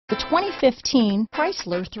The 2015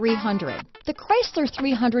 Chrysler 300. The Chrysler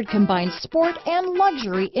 300 combines sport and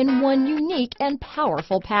luxury in one unique and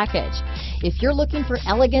powerful package. If you're looking for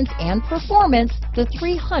elegance and performance, the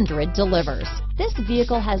 300 delivers. This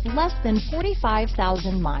vehicle has less than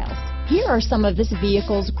 45,000 miles. Here are some of this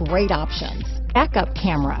vehicle's great options: backup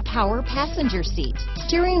camera, power passenger seat,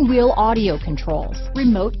 steering wheel audio controls,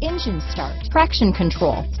 remote engine start, traction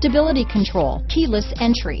control, stability control, keyless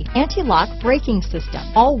entry, anti-lock braking system,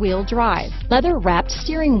 all-wheel drive, leather-wrapped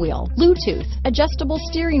steering wheel, Bluetooth, adjustable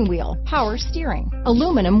steering wheel, power steering,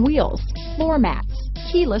 aluminum wheels, floor mats,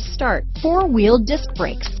 keyless start, four-wheel disc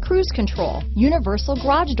brakes, cruise control, universal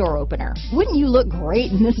garage door opener. Wouldn't you look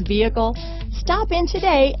great in this vehicle? Stop in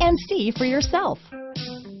today and see for yourself.